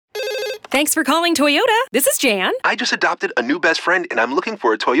Thanks for calling Toyota. This is Jan. I just adopted a new best friend, and I'm looking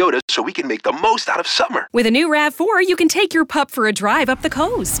for a Toyota so we can make the most out of summer. With a new RAV4, you can take your pup for a drive up the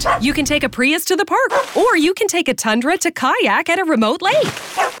coast. You can take a Prius to the park, or you can take a Tundra to kayak at a remote lake.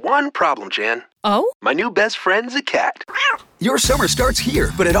 One problem, Jan. Oh? My new best friend's a cat. Your summer starts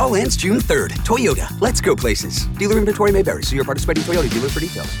here, but it all ends June 3rd. Toyota, let's go places. Dealer inventory may vary. See your participating Toyota dealer for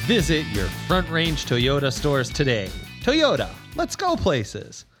details. Visit your Front Range Toyota stores today. Toyota, let's go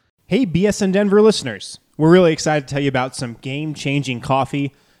places. Hey, BSN Denver listeners. We're really excited to tell you about some game-changing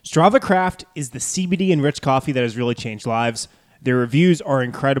coffee. Strava Craft is the CBD-enriched coffee that has really changed lives. Their reviews are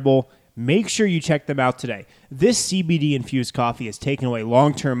incredible. Make sure you check them out today. This CBD-infused coffee has taken away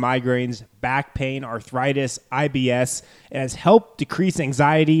long-term migraines, back pain, arthritis, IBS. It has helped decrease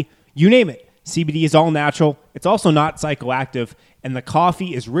anxiety. You name it. CBD is all natural. It's also not psychoactive. And the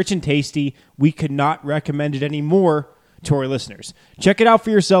coffee is rich and tasty. We could not recommend it anymore to our listeners. Check it out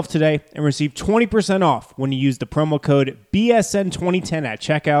for yourself today and receive 20% off when you use the promo code BSN2010 at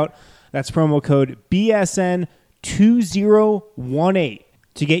checkout. That's promo code BSN2018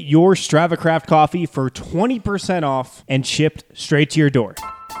 to get your Strava Craft coffee for 20% off and shipped straight to your door.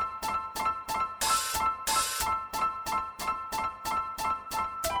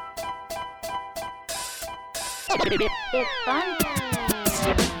 It's fun time.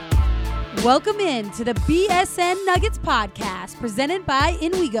 Welcome in to the BSN Nuggets Podcast, presented by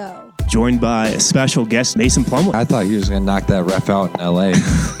In We Go. Joined by a special guest, Mason Plumlee. I thought you was going to knock that ref out in L.A.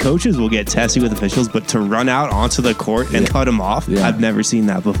 Coaches will get testy with officials, but to run out onto the court and cut him off, I've never seen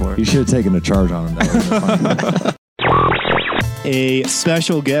that before. You should have taken a charge on him. That A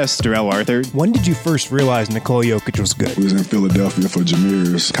special guest, Darrell Arthur. When did you first realize Nikola Jokic was good? We was in Philadelphia for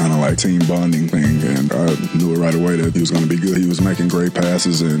Jameer's kind of like team bonding thing, and I knew it right away that he was going to be good. He was making great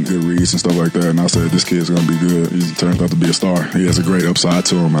passes and good reads and stuff like that, and I said, this kid's going to be good. He turns out to be a star. He has a great upside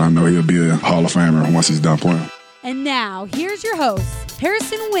to him, and I know he'll be a Hall of Famer once he's done playing. And now, here's your hosts,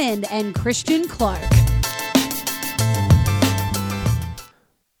 Harrison Wind and Christian Clark.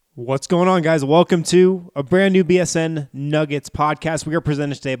 What's going on, guys? Welcome to a brand new BSN Nuggets podcast. We are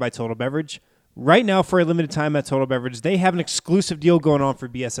presented today by Total Beverage. Right now, for a limited time at Total Beverage, they have an exclusive deal going on for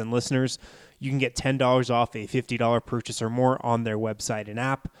BSN listeners. You can get $10 off a $50 purchase or more on their website and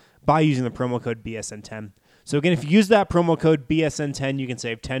app by using the promo code BSN10. So again, if you use that promo code BSN10, you can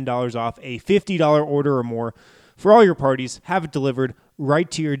save $10 off a $50 order or more for all your parties. Have it delivered right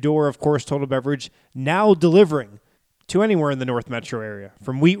to your door. Of course, Total Beverage now delivering to anywhere in the North Metro area,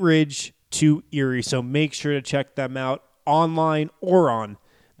 from Wheat Ridge to Erie. So make sure to check them out online or on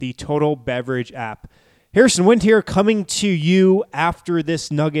the Total Beverage app. Harrison Wind here, coming to you after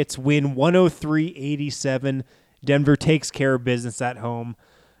this Nuggets win 103-87. Denver takes care of business at home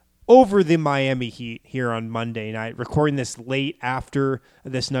over the Miami Heat here on Monday night. Recording this late after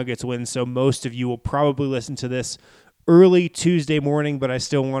this Nuggets win, so most of you will probably listen to this early Tuesday morning, but I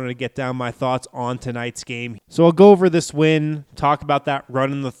still wanted to get down my thoughts on tonight's game. So I'll go over this win, talk about that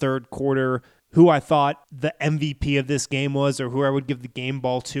run in the third quarter, who I thought the MVP of this game was, or who I would give the game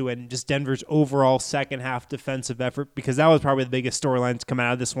ball to, and just Denver's overall second half defensive effort, because that was probably the biggest storyline to come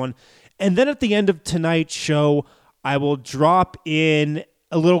out of this one. And then at the end of tonight's show, I will drop in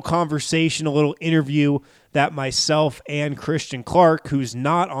a little conversation, a little interview that myself and Christian Clark, who's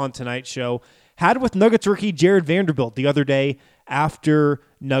not on tonight's show, had with Nuggets rookie Jarred Vanderbilt the other day after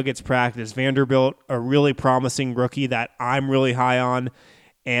Nuggets practice. Vanderbilt, a really promising rookie that I'm really high on,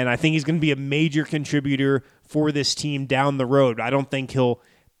 and I think he's going to be a major contributor for this team down the road. I don't think he'll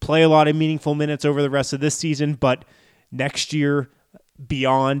play a lot of meaningful minutes over the rest of this season, but next year,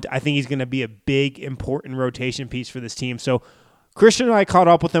 beyond, I think he's going to be a big, important rotation piece for this team. So Christian and I caught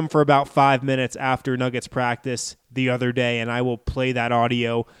up with him for about 5 minutes after Nuggets practice the other day, and I will play that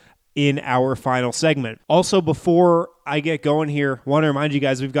audio in our final segment. Also, before I get going here, I want to remind you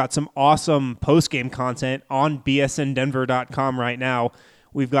guys we've got some awesome post-game content on bsndenver.com right now.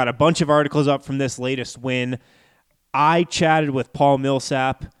 We've got a bunch of articles up from this latest win. I chatted with Paul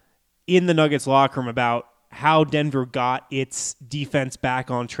Millsap in the Nuggets locker room about how Denver got its defense back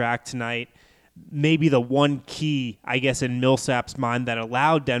on track tonight. Maybe the one key, I guess, in Millsap's mind that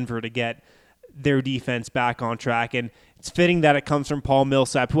allowed Denver to get their defense back on track. And it's fitting that it comes from Paul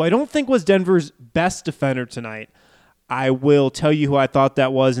Millsap, who I don't think was Denver's best defender tonight. I will tell you who I thought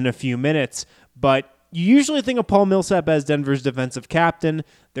that was in a few minutes, but you usually think of Paul Millsap as Denver's defensive captain,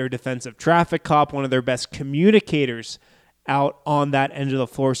 their defensive traffic cop, one of their best communicators out on that end of the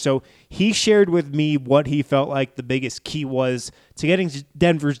floor. So he shared with me what he felt like the biggest key was to getting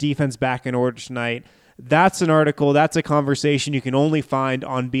Denver's defense back in order tonight. That's an article, that's a conversation you can only find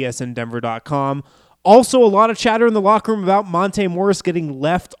on bsndenver.com. Also, a lot of chatter in the locker room about Monte Morris getting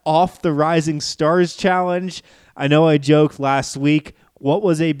left off the Rising Stars Challenge. I know I joked last week. What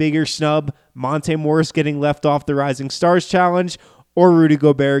was a bigger snub? Monte Morris getting left off the Rising Stars Challenge or Rudy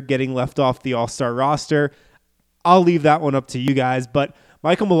Gobert getting left off the All-Star roster? I'll leave that one up to you guys, but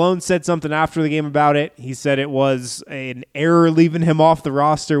Michael Malone said something after the game about it. He said it was an error leaving him off the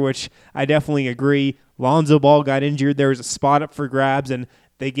roster, which I definitely agree. Lonzo Ball got injured. There was a spot up for grabs, and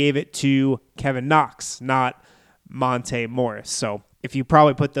they gave it to Kevin Knox, not Monte Morris. So if you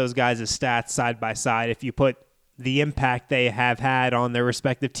probably put those guys' stats side by side, if you put the impact they have had on their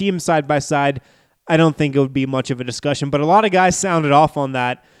respective teams side by side, I don't think it would be much of a discussion. But a lot of guys sounded off on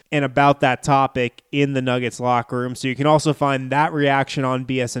that and about that topic in the Nuggets locker room. So you can also find that reaction on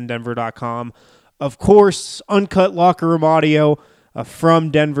bsndenver.com. Of course, uncut locker room audio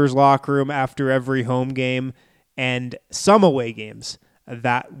from Denver's locker room after every home game and some away games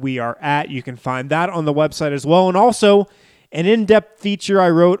that we are at. You can find that on the website as well. And also an in-depth feature I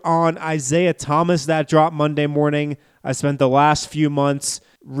wrote on Isaiah Thomas that dropped Monday morning. I spent the last few months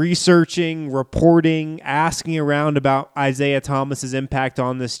researching, reporting, asking around about Isaiah Thomas's impact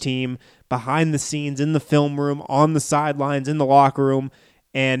on this team, behind the scenes, in the film room, on the sidelines, in the locker room.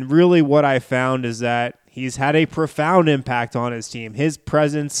 And really what I found is that he's had a profound impact on his team. His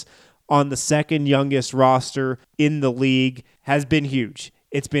presence on the second youngest roster in the league has been huge.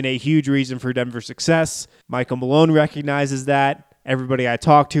 It's been a huge reason for Denver's success. Michael Malone recognizes that. Everybody I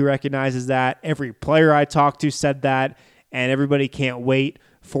talked to recognizes that. Every player I talked to said that. And everybody can't wait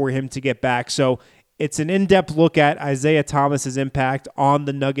for him to get back. So it's an in-depth look at Isaiah Thomas's impact on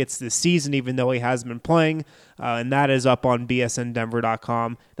the Nuggets this season, even though he hasn't been playing. And that is up on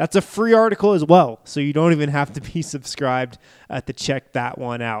bsndenver.com. That's a free article as well, so you don't even have to be subscribed to check that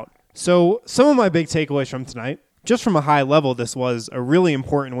one out. So some of my big takeaways from tonight, just from a high level, this was a really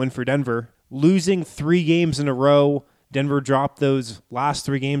important win for Denver. Losing 3 games in a row, Denver dropped those last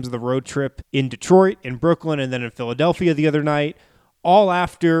 3 games of the road trip in Detroit, in Brooklyn, and then in Philadelphia the other night, all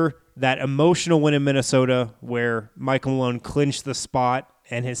after that emotional win in Minnesota where Michael Malone clinched the spot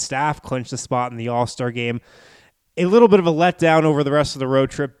and his staff clinched the spot in the All-Star game. A little bit of a letdown over the rest of the road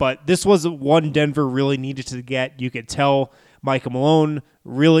trip, but this was one Denver really needed to get. You could tell Michael Malone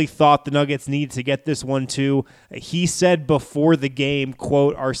really thought the Nuggets needed to get this one too. He said before the game,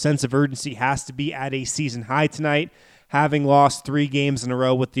 quote, "Our sense of urgency has to be at a season high tonight, having lost 3 games in a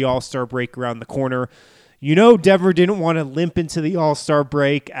row with the All-Star break around the corner." You know, Denver didn't want to limp into the All-Star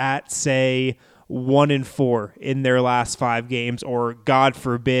break at, say, 1-4 in their last 5 games, or God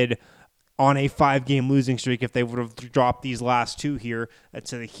forbid, on a 5-game losing streak if they would have dropped these last 2 here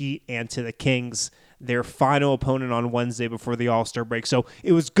to the Heat and to the Kings, their final opponent on Wednesday before the All-Star break. So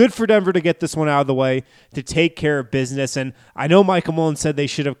it was good for Denver to get this one out of the way, to take care of business. And I know Michael Malone said they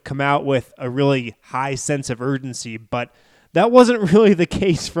should have come out with a really high sense of urgency, but that wasn't really the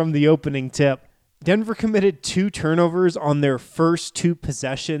case from the opening tip. Denver committed 2 turnovers on their first 2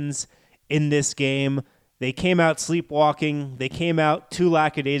 possessions in this game. They came out sleepwalking. They came out too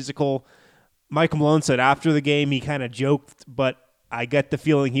lackadaisical. Michael Malone said after the game he kind of joked, but I get the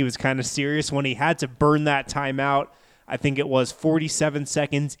feeling he was kind of serious when he had to burn that timeout. I think it was 47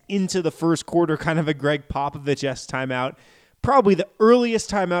 seconds into the first quarter, kind of a Greg Popovich-esque timeout. Probably the earliest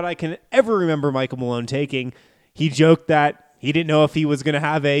timeout I can ever remember Michael Malone taking. He joked that he didn't know if he was going to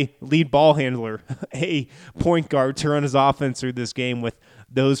have a lead ball handler, a point guard to run his offense through this game with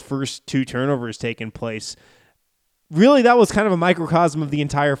those first 2 turnovers taking place. Really, that was kind of a microcosm of the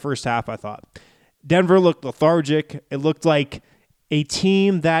entire first half, I thought. Denver looked lethargic. It looked like a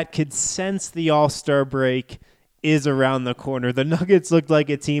team that could sense the All-Star break is around the corner. The Nuggets looked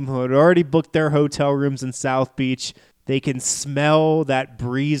like a team who had already booked their hotel rooms in South Beach. They can smell that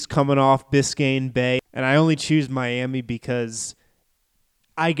breeze coming off Biscayne Bay. And I only choose Miami because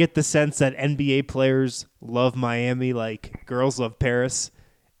I get the sense that NBA players love Miami like girls love Paris.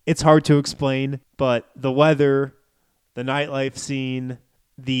 It's hard to explain, but the weather, the nightlife scene,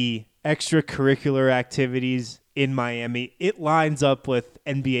 the extracurricular activities in Miami, it lines up with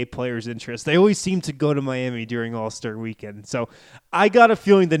NBA players' interests. They always seem to go to Miami during All-Star weekend. So I got a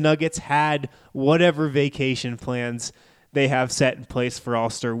feeling the Nuggets had whatever vacation plans they have set in place for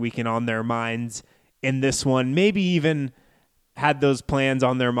All-Star weekend on their minds in this one. Maybe even had those plans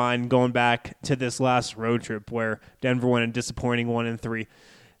on their mind going back to this last road trip where Denver went a disappointing 1-3.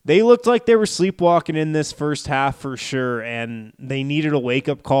 They looked like they were sleepwalking in this first half for sure, and they needed a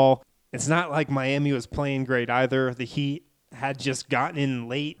wake-up call. It's not like Miami was playing great either. The Heat had just gotten in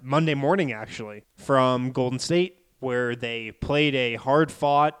late Monday morning, actually, from Golden State, where they played a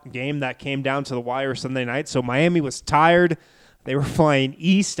hard-fought game that came down to the wire Sunday night. So Miami was tired. They were flying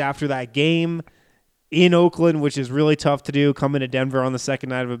east after that game. in Oakland, which is really tough to do, coming to Denver on the second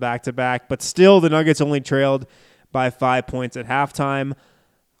night of a back-to-back. But still, the Nuggets only trailed by 5 points at halftime.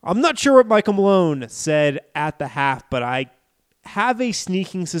 I'm not sure what Michael Malone said at the half, but I have a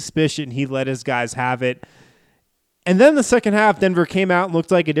sneaking suspicion he let his guys have it. And then the second half, Denver came out and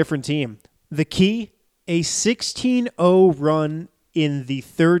looked like a different team. The key, a 16-0 run in the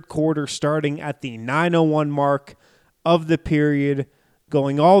third quarter, starting at the 9:01 mark of the period,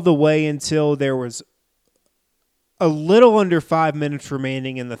 going all the way until there was a little under 5 minutes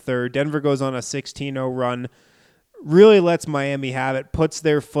remaining in the third. Denver goes on a 16-0 run, really lets Miami have it, puts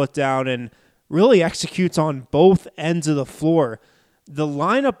their foot down, and really executes on both ends of the floor. The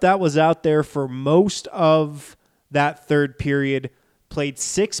lineup that was out there for most of that third period played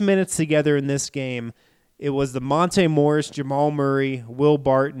 6 minutes together in this game. It was the Monte Morris, Jamal Murray, Will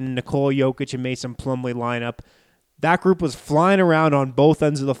Barton, Nikola Jokic, and Mason Plumlee lineup. That group was flying around on both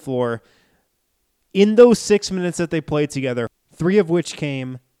ends of the floor. In those 6 minutes that they played together, 3 of which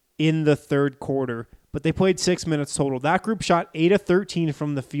came in the third quarter, but they played 6 minutes total. That group shot 8 of 13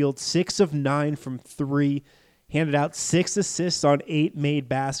 from the field, 6 of 9 from 3, handed out 6 assists on 8 made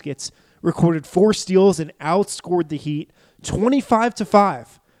baskets, recorded 4 steals, and outscored the Heat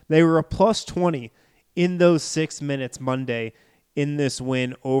 25-5. They were a plus 20 in those 6 minutes Monday in this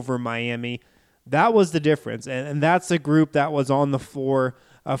win over Miami. That was the difference, and that's the group that was on the floor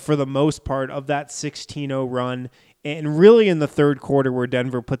for the most part of that 16-0 run, and really in the third quarter where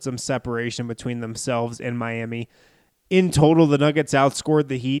Denver put some separation between themselves and Miami. In total, the Nuggets outscored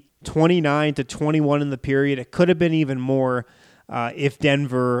the Heat 29-21 in the period. It could have been even more if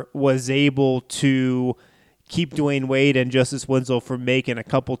Denver was able to keep Dwayne Wade and Justice Winslow from making a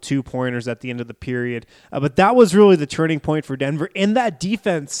couple 2-pointers at the end of the period. But that was really the turning point for Denver. And that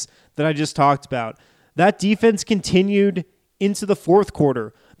defense that I just talked about, that defense continued into the fourth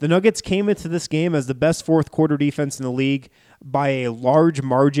quarter. The Nuggets came into this game as the best fourth quarter defense in the league by a large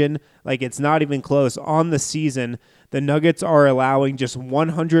margin. Like, it's not even close. On the season, the Nuggets are allowing just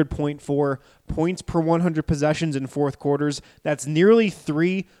 100.4 points per 100 possessions in fourth quarters. That's nearly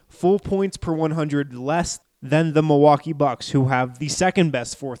 3 full points per 100 less than the Milwaukee Bucks, who have the second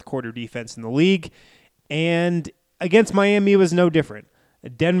best fourth quarter defense in the league. And against Miami, it was no different.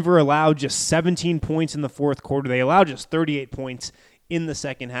 Denver allowed just 17 points in the fourth quarter. They allowed just 38 points in the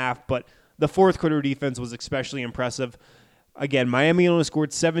second half, but the fourth quarter defense was especially impressive. Again, Miami only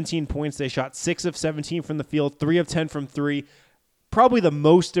scored 17 points. They shot 6 of 17 from the field, 3 of 10 from 3. Probably the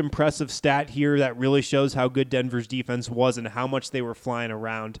most impressive stat here that really shows how good Denver's defense was and how much they were flying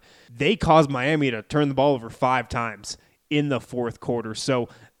around. They caused Miami to turn the ball over 5 times in the fourth quarter. So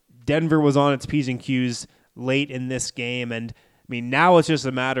Denver was on its P's and Q's late in this game, and now it's just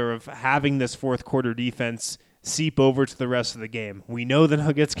a matter of having this fourth quarter defense seep over to the rest of the game. We know the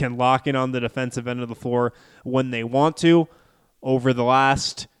Nuggets can lock in on the defensive end of the floor when they want to. Over the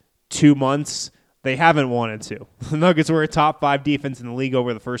last 2 months, they haven't wanted to. The Nuggets were a top 5 defense in the league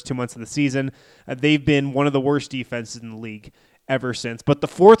over the first 2 months of the season. They've been one of the worst defenses in the league ever since. But the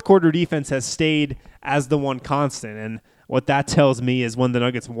fourth quarter defense has stayed as the one constant. And what that tells me is when the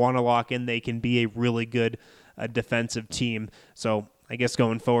Nuggets want to lock in, they can be a really good defensive team. So I guess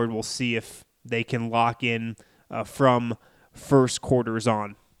going forward, we'll see if they can lock in from first quarters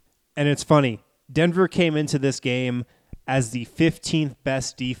on. And it's funny, Denver came into this game as the 15th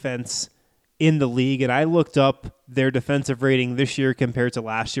best defense in the league, and I looked up their defensive rating this year compared to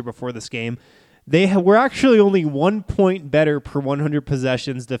last year before this game. They were actually only 1 point better per 100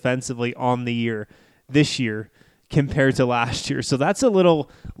 possessions defensively on the year this year compared to last year. So that's a little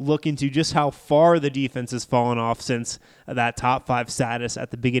look into just how far the defense has fallen off since that top 5 status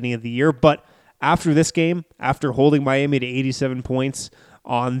at the beginning of the year. But after this game, after holding Miami to 87 points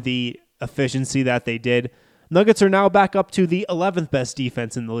on the efficiency that they did, Nuggets are now back up to the 11th best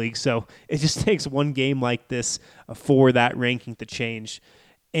defense in the league. So it just takes one game like this for that ranking to change.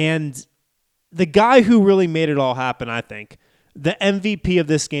 And the guy who really made it all happen, I think, the MVP of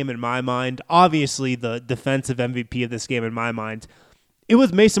this game in my mind, obviously the defensive MVP of this game in my mind, it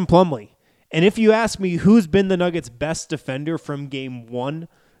was Mason Plumlee. And if you ask me who's been the Nuggets' best defender from game 1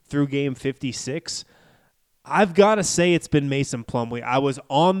 through game 56, I've got to say it's been Mason Plumlee. I was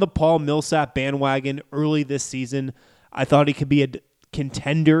on the Paul Millsap bandwagon early this season. I thought he could be a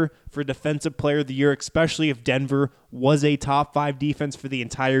contender for Defensive Player of the Year, especially if Denver was a top 5 defense for the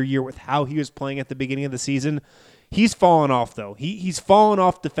entire year with how he was playing at the beginning of the season. He's fallen off, though. He's fallen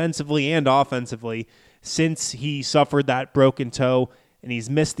off defensively and offensively since he suffered that broken toe, and he's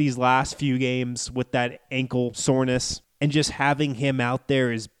missed these last few games with that ankle soreness. And just having him out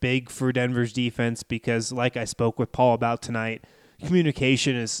there is big for Denver's defense because, like I spoke with Paul about tonight,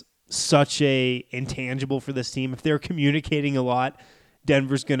 communication is such a intangible for this team. If they're communicating a lot,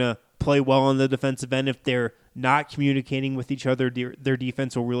 Denver's going to play well on the defensive end. If they're not communicating with each other, their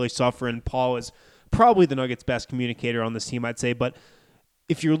defense will really suffer, and Paul is probably the Nuggets' best communicator on this team, I'd say. But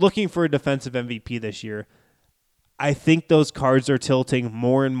if you're looking for a defensive MVP this year, I think those cards are tilting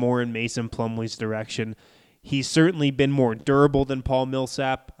more and more in Mason Plumlee's direction. He's certainly been more durable than Paul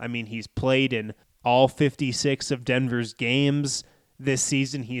Millsap. I mean, he's played in all 56 of Denver's games this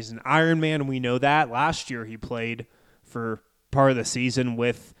season. He's an Iron Man. We know that. Last year he played for part of the season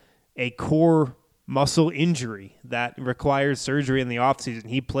with a core muscle injury that requires surgery in the offseason.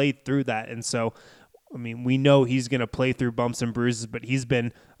 He played through that. And so, I mean, we know he's going to play through bumps and bruises, but he's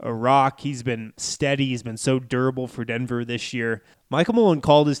been a rock. He's been steady. He's been so durable for Denver this year. Michael Malone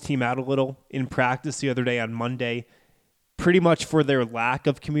called his team out a little in practice the other day on Monday, pretty much for their lack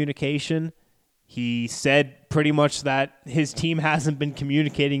of communication. He said pretty much that his team hasn't been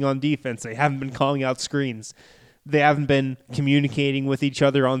communicating on defense. They haven't been calling out screens. They haven't been communicating with each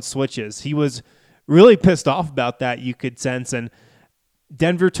other on switches. He was really pissed off about that, you could sense, and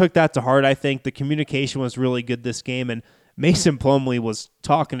Denver took that to heart. I think the communication was really good this game, and Mason Plumlee was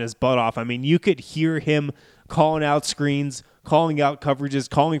talking his butt off. I mean, you could hear him calling out screens, calling out coverages,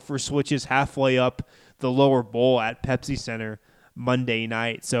 calling for switches halfway up the lower bowl at Pepsi Center Monday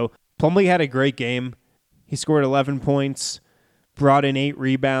night. So Plumlee had a great game. He scored 11 points, brought in 8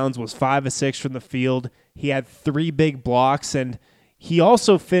 rebounds, was 5 of 6 from the field. He had 3 big blocks, and he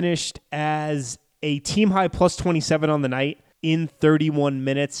also finished as a team-high plus 27 on the night in 31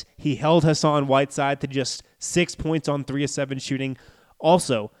 minutes. He held Hassan Whiteside to just 6 points on 3 of 7 shooting.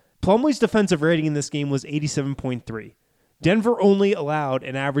 Also, Plumlee's defensive rating in this game was 87.3. Denver only allowed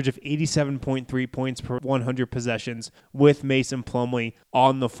an average of 87.3 points per 100 possessions with Mason Plumlee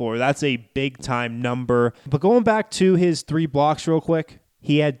on the floor. That's a big-time number. But going back to his 3 blocks real quick,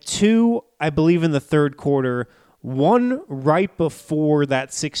 he had 2, I believe, in the third quarter, 1 right before that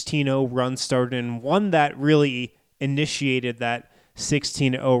 16-0 run started, and 1 that really initiated that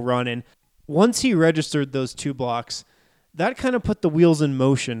 16-0 run. And once he registered those 2 blocks, that kind of put the wheels in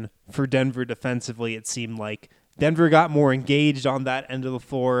motion for Denver defensively, it seemed like. Denver got more engaged on that end of the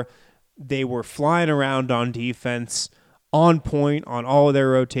floor. They were flying around on defense, on point on all of their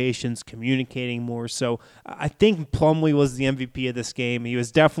rotations, communicating more. So I think Plumlee was the MVP of this game. He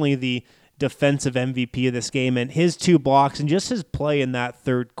was definitely the defensive MVP of this game, and his 2 blocks and just his play in that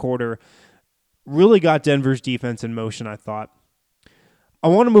third quarter really got Denver's defense in motion, I thought. I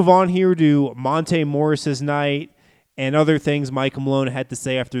want to move on here to Monte Morris's night and other things Michael Malone had to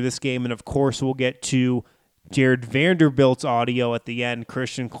say after this game, and of course we'll get to Jarred Vanderbilt's audio at the end.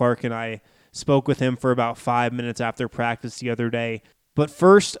 Christian Clark and I spoke with him for about 5 minutes after practice the other day. But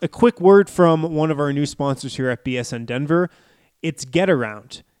first, a quick word from one of our new sponsors here at BSN Denver. It's Get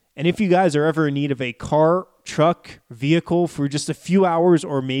Around. And if you guys are ever in need of a car, truck, vehicle for just a few hours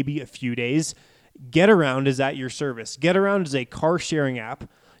or maybe a few days, Get Around is at your service. Get Around is a car sharing app.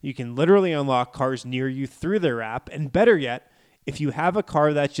 You can literally unlock cars near you through their app. And better yet, if you have a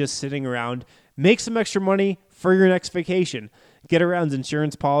car that's just sitting around, make some extra money for your next vacation. Get Around's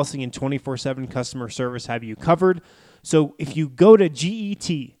insurance policy and 24/7 customer service have you covered. So if you go to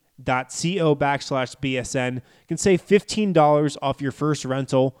get.co/BSN, you can save $15 off your first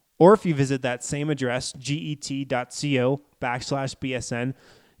rental. Or if you visit that same address, get.co/BSN,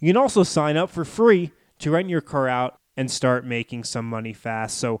 you can also sign up for free to rent your car out and start making some money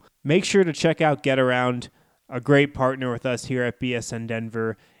fast. So make sure to check out Get Around, a great partner with us here at BSN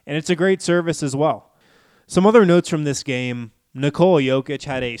Denver, and it's a great service as well. Some other notes from this game: Nikola Jokic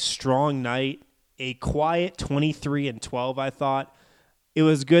had a strong night, a quiet 23-12, I thought. It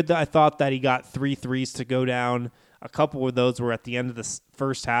was good that I thought that he got 3 threes to go down. A couple of those were at the end of the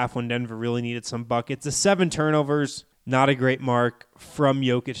first half when Denver really needed some buckets. The 7 turnovers, not a great mark from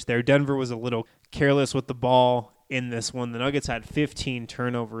Jokic there. Denver was a little careless with the ball in this one. The Nuggets had 15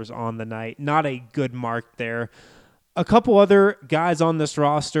 turnovers on the night. Not a good mark there. A couple other guys on this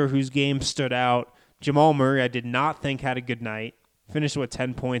roster whose game stood out. Jamal Murray, I did not think had a good night. Finished with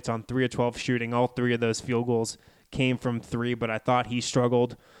 10 points on 3 of 12 shooting. All 3 of those field goals came from 3, but I thought he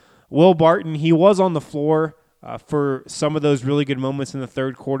struggled. Will Barton, he was on the floor for some of those really good moments in the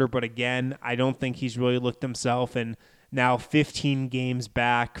third quarter, but again, I don't think he's really looked himself, and now 15 games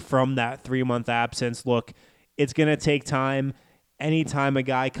back from that 3-month absence. Look, it's going to take time. Anytime a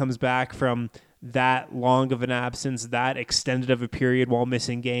guy comes back from that long of an absence, that extended of a period while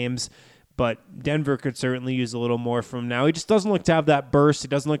missing games, but Denver could certainly use a little more from now. He just doesn't look to have that burst. He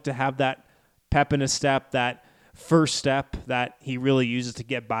doesn't look to have that pep in his step, that first step that he really uses to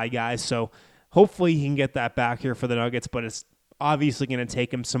get by guys. So hopefully he can get that back here for the Nuggets, but it's obviously going to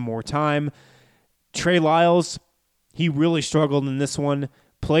take him some more time. Trey Lyles, he really struggled in this one.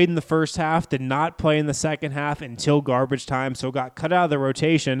 Played in the first half, did not play in the second half until garbage time, so got cut out of the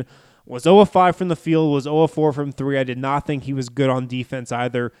rotation. Was 0 of 5 from the field, was 0 of 4 from 3. I did not think he was good on defense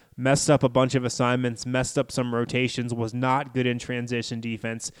either. Messed up a bunch of assignments, messed up some rotations, was not good in transition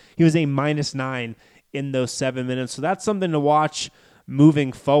defense. He was a -9 in those 7 minutes, so that's something to watch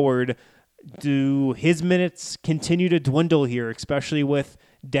moving forward. Do his minutes continue to dwindle here, especially with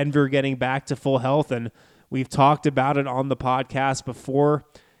Denver getting back to full health? And we've talked about it on the podcast before.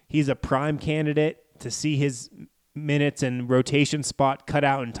 He's a prime candidate to see his minutes and rotation spot cut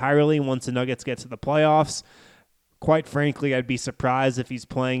out entirely once the Nuggets get to the playoffs. Quite frankly, I'd be surprised if he's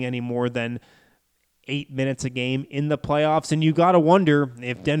playing any more than 8 minutes a game in the playoffs. And you got to wonder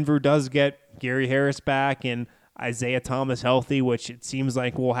if Denver does get Gary Harris back and Isaiah Thomas healthy, which it seems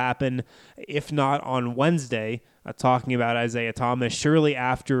like will happen, if not on Wednesday, talking about Isaiah Thomas, surely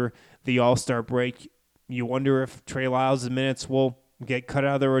after the All-Star break, you wonder if Trey Lyles' minutes will get cut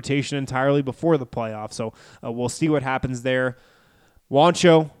out of the rotation entirely before the playoffs. So we'll see what happens there.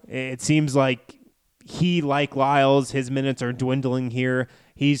 Juancho, it seems like he, like Lyles, his minutes are dwindling here.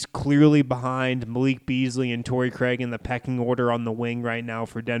 He's clearly behind Malik Beasley and Torrey Craig in the pecking order on the wing right now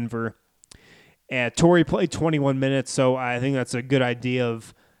for Denver. Torrey played 21 minutes, so I think that's a good idea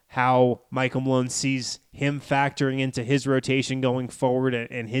of how Michael Malone sees him factoring into his rotation going forward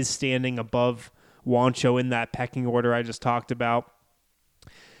and his standing above Juancho in that pecking order I just talked about.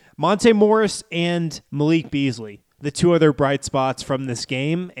 Monte Morris and Malik Beasley, the two other bright spots from this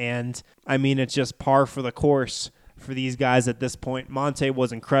game, and I mean, it's just par for the course for these guys at this point. Monte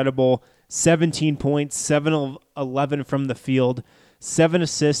was incredible, 17 points, 7 of 11 from the field, 7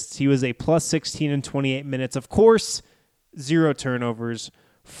 assists. He was a plus 16 in 28 minutes. Of course, 0 turnovers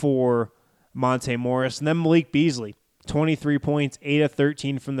for Monte Morris. And then Malik Beasley, 23 points, 8 of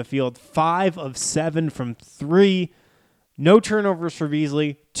 13 from the field, 5 of 7 from 3. No turnovers for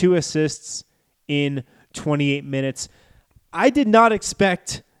Beasley, 2 assists in 28 minutes. I did not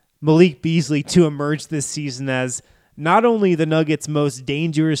expect Malik Beasley to emerge this season as not only the Nuggets' most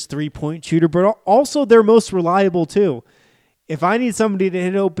dangerous three-point shooter, but also their most reliable too. If I need somebody to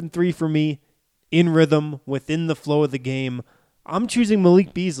hit open 3 for me in rhythm, within the flow of the game, I'm choosing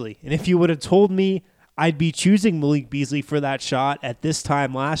Malik Beasley. And if you would have told me I'd be choosing Malik Beasley for that shot at this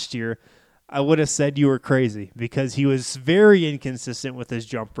time last year, I would have said you were crazy because he was very inconsistent with his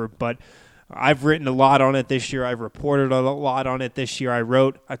jumper. But I've written a lot on it this year. I've reported a lot on it this year. I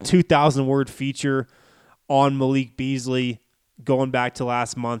wrote a 2,000-word feature on Malik Beasley going back to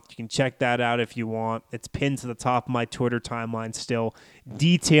last month. You can check that out if you want. It's pinned to the top of my Twitter timeline still,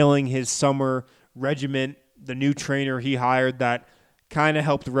 detailing his summer regiment, the new trainer he hired that kind of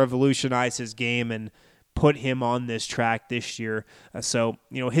helped revolutionize his game and put him on this track this year. So,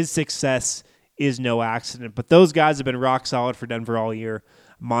 his success is no accident. But those guys have been rock solid for Denver all year,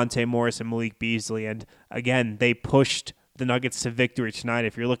 Monte Morris and Malik Beasley. And again, they pushed the Nuggets to victory tonight.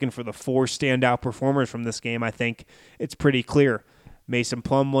 If you're looking for the 4 standout performers from this game, I think it's pretty clear. Mason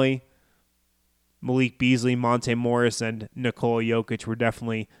Plumlee, Malik Beasley, Monte Morris, and Nikola Jokic were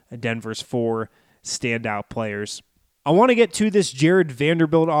definitely Denver's 4 standout players. I want to get to this Jarred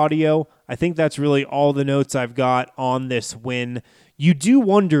Vanderbilt audio. I think that's really all the notes I've got on this win. You do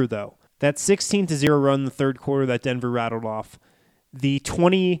wonder, though, that 16-0 run in the third quarter that Denver rattled off, the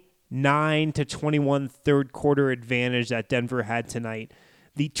 29-21 third quarter advantage that Denver had tonight,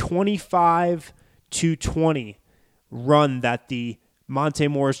 the 25-20 run that the Monte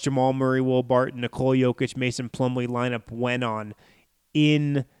Morris, Jamal Murray, Will Barton, Nikola Jokic, Mason Plumlee lineup went on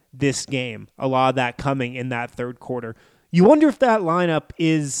in this game. A lot of that coming in that third quarter. You wonder if that lineup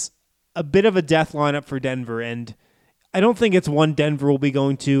is a bit of a death lineup for Denver, and I don't think it's one Denver will be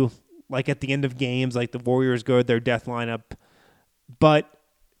going to, like at the end of games, like the Warriors go to their death lineup. But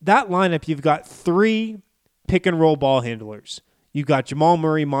that lineup, you've got 3 pick-and-roll ball handlers. You've got Jamal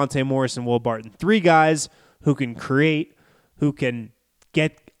Murray, Monte Morris, and Will Barton. 3 guys who can create, who can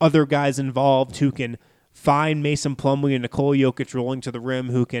get other guys involved, who can find Mason Plumlee and Nikola Jokic rolling to the rim,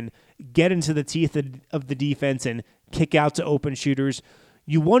 who can get into the teeth of the defense and kick out to open shooters.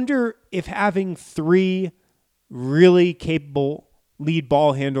 You wonder if having 3 really capable lead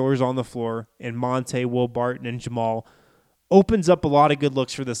ball handlers on the floor in Monte, Will Barton, and Jamal opens up a lot of good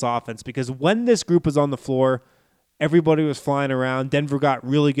looks for this offense, because when this group was on the floor, everybody was flying around. Denver got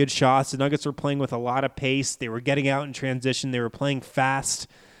really good shots. The Nuggets were playing with a lot of pace. They were getting out in transition. They were playing fast.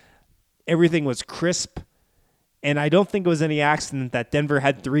 Everything was crisp, and I don't think it was any accident that Denver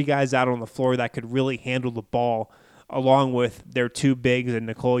had 3 guys out on the floor that could really handle the ball, along with their 2 bigs and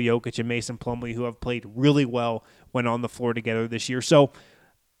Nikola Jokic and Mason Plumlee, who have played really well went on the floor together this year. So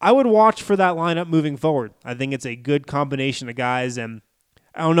I would watch for that lineup moving forward. I think it's a good combination of guys, and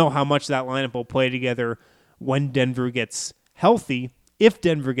I don't know how much that lineup will play together when Denver gets healthy. If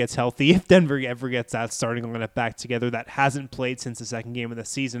Denver gets healthy, if Denver ever gets that starting lineup back together that hasn't played since the second game of the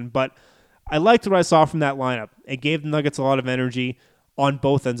season. But I liked what I saw from that lineup. It gave the Nuggets a lot of energy on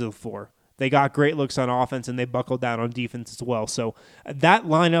both ends of the floor. They got great looks on offense, and they buckled down on defense as well. So that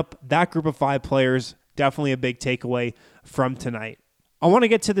lineup, that group of 5 players, definitely a big takeaway from tonight. I want to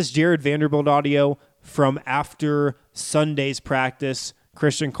get to this Jarred Vanderbilt audio from after Sunday's practice.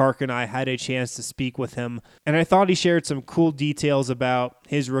 Christian Clark and I had a chance to speak with him, and I thought he shared some cool details about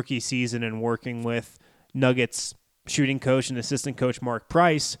his rookie season and working with Nuggets shooting coach and assistant coach Mark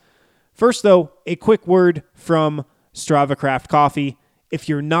Price. First, though, a quick word from Strava Craft Coffee. If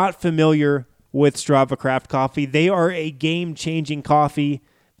you're not familiar with Strava Craft Coffee, they are a game-changing coffee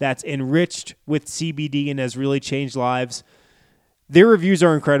that's enriched with CBD and has really changed lives. Their reviews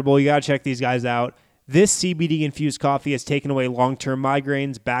are incredible. You got to check these guys out. This CBD-infused coffee has taken away long-term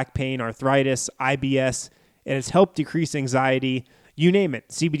migraines, back pain, arthritis, IBS. It has helped decrease anxiety. You name it.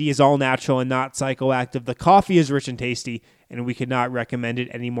 CBD is all natural and not psychoactive. The coffee is rich and tasty, and we could not recommend it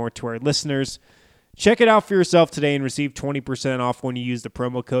anymore to our listeners. Check it out for yourself today and receive 20% off when you use the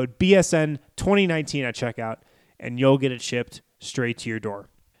promo code BSN2019 at checkout, and you'll get it shipped straight to your door.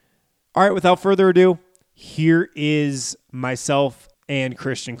 All right, without further ado, here is myself and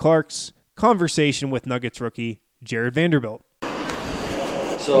Christian Clark's conversation with Nuggets rookie Jarred Vanderbilt.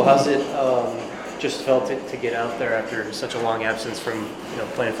 So how's it just felt to get out there after such a long absence from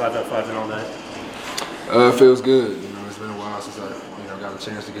playing 5-on-5 and all that? It feels good. It's been a while since I got a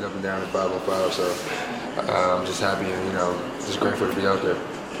chance to get up and down at 5-on-5. So I'm just happy and just grateful to be out there.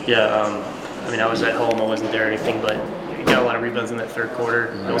 Yeah. I was at home. I wasn't there or anything, but you got a lot of rebounds in that third quarter.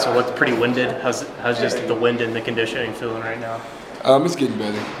 Mm-hmm. It also looked pretty winded. How's just the wind and the conditioning feeling right now? It's getting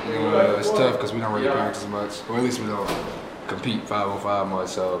better. It's tough because we don't really practice as much, or at least we don't compete 5-on-5 much.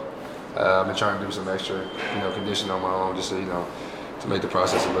 So I've been trying to do some extra, conditioning on my own, just to make the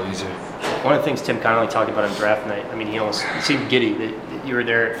process a little easier. One of the things Tim Connolly talked about on draft night, he almost seemed giddy that you were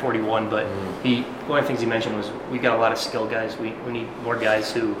there at 41, but one of the things he mentioned was we got a lot of skilled guys. We need more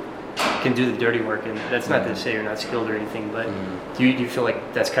guys who can do the dirty work, and that's not to say you're not skilled or anything, but do you feel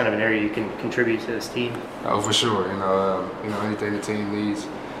like that's kind of an area you can contribute to this team? Oh, for sure. Anything the team needs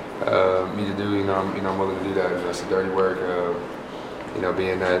me to do, I'm willing to do that. It's the dirty work,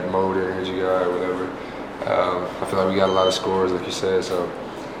 being that motor, energy guy, or whatever. I feel like we got a lot of scores, like you said, so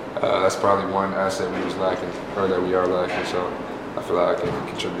that's probably one asset we was lacking, or that we are lacking, so I feel like I can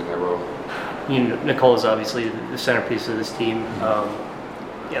contribute in that role. Nicole is obviously the centerpiece of this team.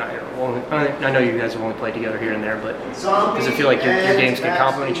 I know you guys have only played together here and there, but does it feel like your games can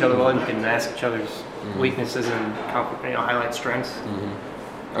complement each other well and you can mask each other's weaknesses and highlight strengths?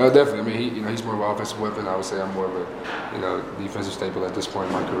 Definitely. He's more of an offensive weapon. I would say I'm more of a defensive staple at this point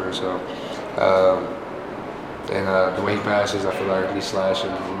in my career. So, the way he passes, I feel like he's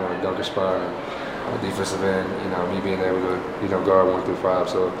slashing, dunker spot, and on the defensive end, me being able to guard 1 through 5.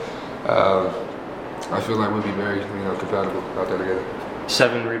 So, I feel like we'll be very compatible out there together.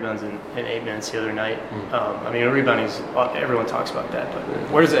 7 rebounds in 8 minutes the other night. Rebounding is, everyone talks about that, but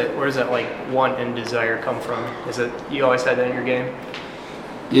where does that like want and desire come from? Is it you always had that in your game?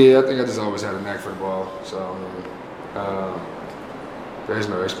 Yeah, I think I just always had a knack for the ball. So there's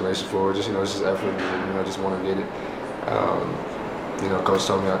no explanation for it. Just it's just effort. I just want to get it. Coach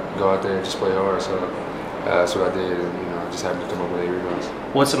told me I'd go out there and just play hard, so that's what I did, and I just happened to come up with 8 rebounds.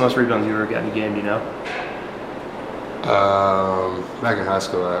 What's the most rebounds you ever got in a game? Do you know? Back in high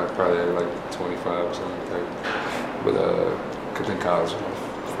school, I probably had like 25 or something like that. But I think college,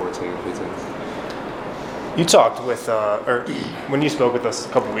 14, 15. You talked with, or when you spoke with us a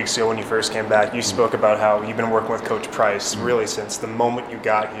couple weeks ago when you first came back, you spoke about how you've been working with Coach Price really since the moment you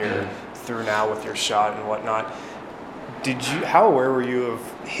got here through now with your shot and whatnot. How aware were you of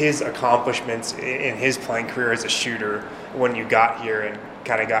his accomplishments in his playing career as a shooter when you got here and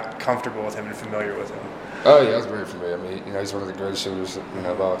kind of got comfortable with him and familiar with him? Oh yeah, I was very familiar. He's one of the greatest shooters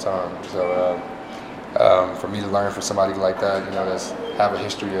of all time. So for me to learn from somebody like that, that's have a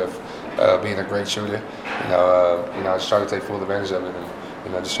history of being a great shooter, I just try to take full advantage of it,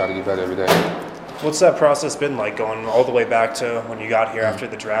 and just try to get better every day. What's that process been like, going all the way back to when you got here after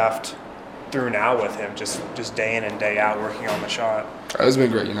the draft through now with him, just day in and day out working on the shot? It's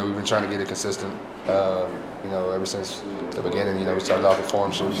been great. We've been trying to get it consistent. Ever since the beginning, we started off with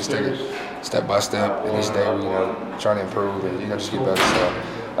form shooting, just take it step by step, and each day we, trying to improve and, just get better.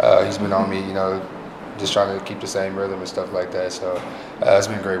 So he's been on me, just trying to keep the same rhythm and stuff like that. So it's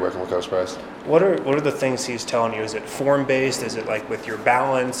been great working with Coach Price. What are the things he's telling you? Is it form based? Is it like with your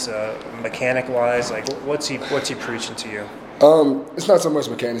balance, mechanic wise? Like what's he preaching to you? It's not so much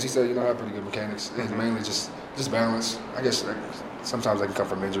mechanics. He said I have pretty good mechanics. It's mainly just balance. I guess sometimes I can come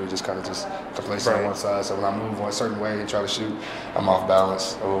from injury, just kind of just complacent on one side. So when I move one certain way and try to shoot, I'm off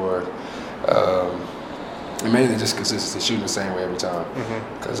balance. Or and mainly just consistency, shooting the same way every time.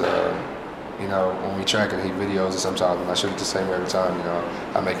 Because when we track and he videos, and sometimes when I shoot it the same way every time,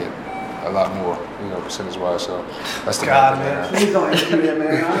 I make it a lot more, percentage wise. So that's the God, man. Please don't do that,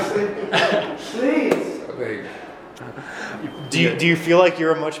 man. Honestly, please. Do you feel like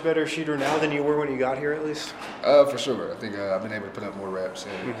you're a much better shooter now than you were when you got here, at least? For sure. I think I've been able to put up more reps,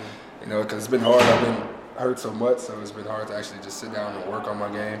 and because it's been hard. I've been hurt so much, so it's been hard to actually just sit down and work on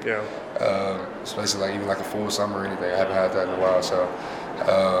my game. Yeah. Especially even like a full summer or anything. I haven't had that in a while, so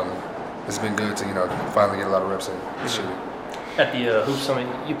it's been good to finally get a lot of reps in shooting. At the Hoop Summit,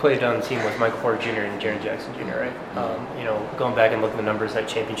 you played on the team with Michael Porter Jr. and Jaren Jackson Jr., right? Going back and looking at the numbers, that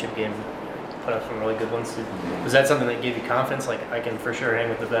championship game, put up some really good ones. Was that something that gave you confidence? Like, I can for sure hang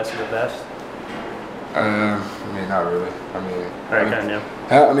with the best of the best? Not really. All right, kind of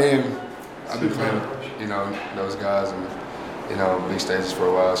I've been playing with, those guys and, big stages for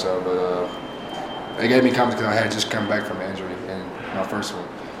a while, so, but it gave me confidence because I had just come back from an injury in my first one.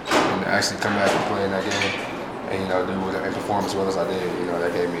 And actually come back and play in that game and, and perform as well as I did,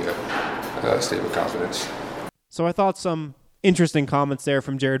 that gave me a state of confidence. So I thought some interesting comments there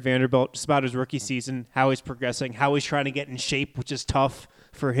from Jarred Vanderbilt just about his rookie season, how he's progressing, how he's trying to get in shape, which is tough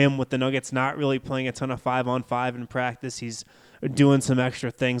for him with the Nuggets not really playing a ton of 5-on-5 in practice. He's doing some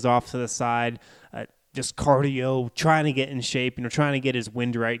extra things off to the side, just cardio, trying to get in shape, trying to get his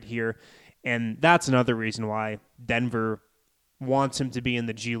wind right here. And that's another reason why Denver wants him to be in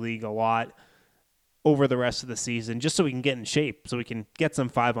the G League a lot over the rest of the season, just so he can get in shape, so he can get some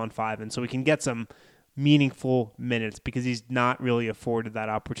 5-on-5, and so he can get some meaningful minutes, because he's not really afforded that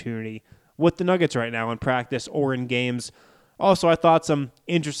opportunity with the Nuggets right now in practice or in games. Also, I thought some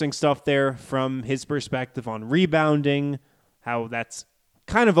interesting stuff there from his perspective on rebounding, how that's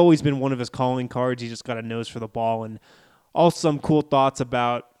kind of always been one of his calling cards. He just got a nose for the ball, and also some cool thoughts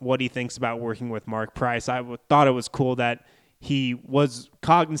about what he thinks about working with Mark Price. I thought it was cool that he was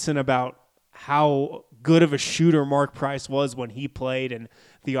cognizant about how good of a shooter Mark Price was when he played and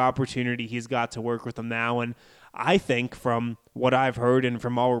the opportunity he's got to work with him now. And I think from what I've heard and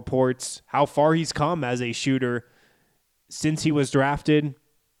from all reports, how far he's come as a shooter since he was drafted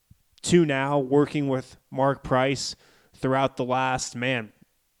to now, working with Mark Price throughout the last,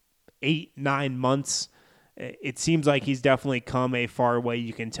 8-9 months. It seems like he's definitely come a far way.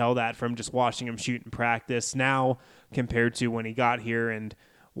 You can tell that from just watching him shoot in practice now compared to when he got here and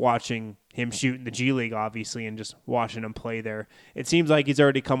watching him shoot in the G League, obviously, and just watching him play there. It seems like he's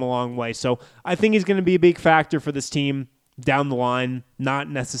already come a long way. So I think he's going to be a big factor for this team down the line, not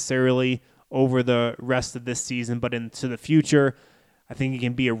necessarily over the rest of this season, but into the future. I think he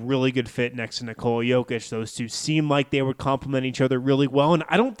can be a really good fit next to Nikola Jokic. Those two seem like they would complement each other really well, and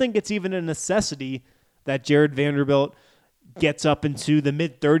I don't think it's even a necessity that Jarred Vanderbilt gets up into the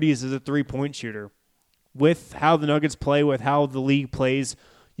mid-30s as a three-point shooter. With how the Nuggets play, with how the league plays,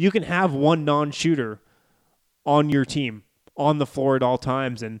 you can have one non-shooter on your team, on the floor at all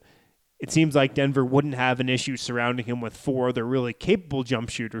times, and it seems like Denver wouldn't have an issue surrounding him with four other really capable jump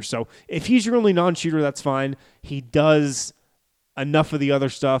shooters. So if he's your only non-shooter, that's fine. He does enough of the other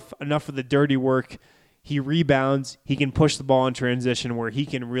stuff, enough of the dirty work. He rebounds. He can push the ball in transition where he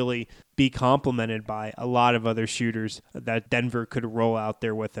can really be complemented by a lot of other shooters that Denver could roll out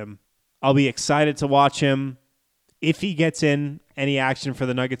there with him. I'll be excited to watch him if he gets in any action for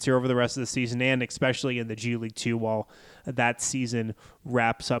the Nuggets here over the rest of the season, and especially in the G League too, while that season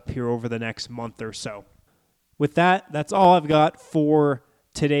wraps up here over the next month or so. With that, that's all I've got for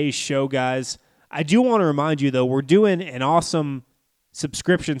today's show, guys. I do want to remind you, though, we're doing an awesome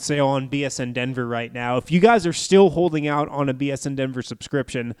subscription sale on BSN Denver right now. If you guys are still holding out on a BSN Denver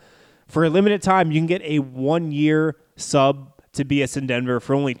subscription, for a limited time, you can get a 1-year sub to BSN Denver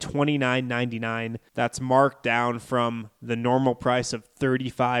for only $29.99. That's marked down from the normal price of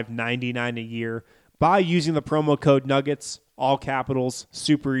 $35.99 a year by using the promo code Nuggets, all capitals,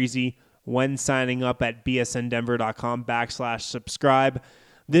 super easy, when signing up at bsndenver.com/subscribe.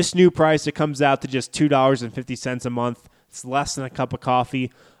 This new price, it comes out to just $2.50 a month. It's less than a cup of coffee.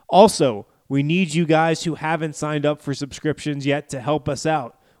 Also, we need you guys who haven't signed up for subscriptions yet to help us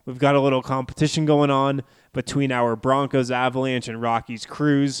out. We've got a little competition going on between our Broncos Avalanche and Rockies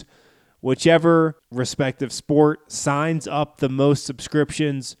Cruise. Whichever respective sport signs up the most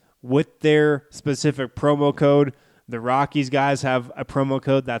subscriptions with their specific promo code. The Rockies guys have a promo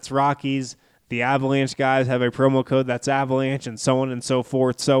code that's Rockies. The Avalanche guys have a promo code that's Avalanche, and so on and so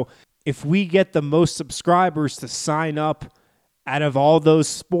forth. So if we get the most subscribers to sign up out of all those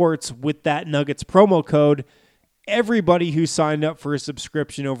sports with that Nuggets promo code, everybody who signed up for a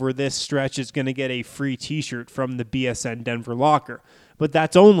subscription over this stretch is going to get a free t-shirt from the BSN Denver locker. But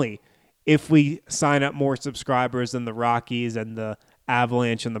that's only if we sign up more subscribers than the Rockies and the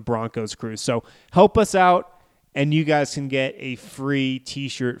Avalanche and the Broncos crew. So help us out, and you guys can get a free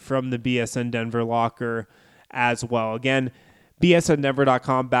t-shirt from the BSN Denver locker as well. Again,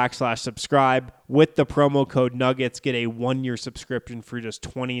 bsndenver.com/subscribe. With the promo code Nuggets, get a 1-year subscription for just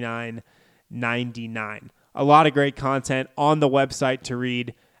 $29.99. A lot of great content on the website to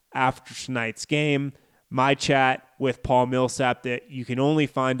read after tonight's game. My chat with Paul Millsap that you can only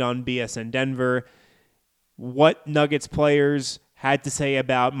find on BSN Denver. What Nuggets players had to say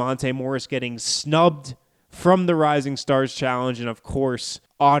about Monte Morris getting snubbed from the Rising Stars Challenge, and of course,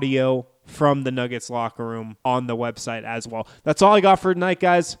 audio from the Nuggets locker room on the website as well. That's all I got for tonight,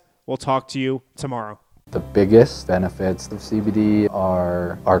 guys. We'll talk to you tomorrow. The biggest benefits of CBD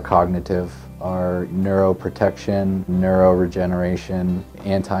are cognitive, are neuroprotection, neuroregeneration,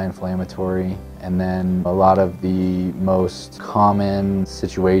 anti-inflammatory, and then a lot of the most common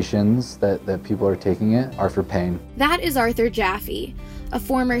situations that people are taking it are for pain. That is Arthur Jaffe, a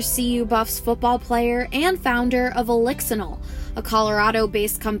former CU Buffs football player and founder of Elixinol, a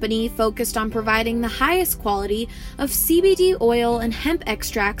Colorado-based company focused on providing the highest quality of CBD oil and hemp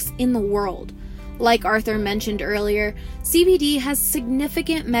extracts in the world. Like Arthur mentioned earlier, CBD has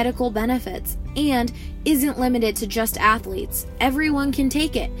significant medical benefits and isn't limited to just athletes. Everyone can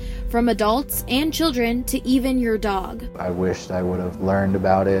take it, from adults and children to even your dog. I wished I would have learned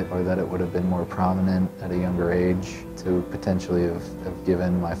about it, or that it would have been more prominent at a younger age, to potentially have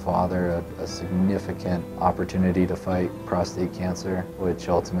given my father a significant opportunity to fight prostate cancer, which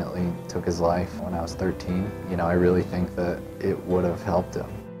ultimately took his life when I was 13. I really think that it would have helped him.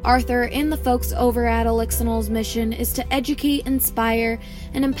 Arthur and the folks over at Elixinol's mission is to educate, inspire,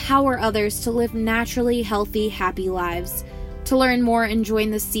 and empower others to live naturally healthy, happy lives. To learn more and join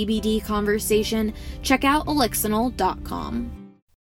the CBD conversation, check out elixinol.com.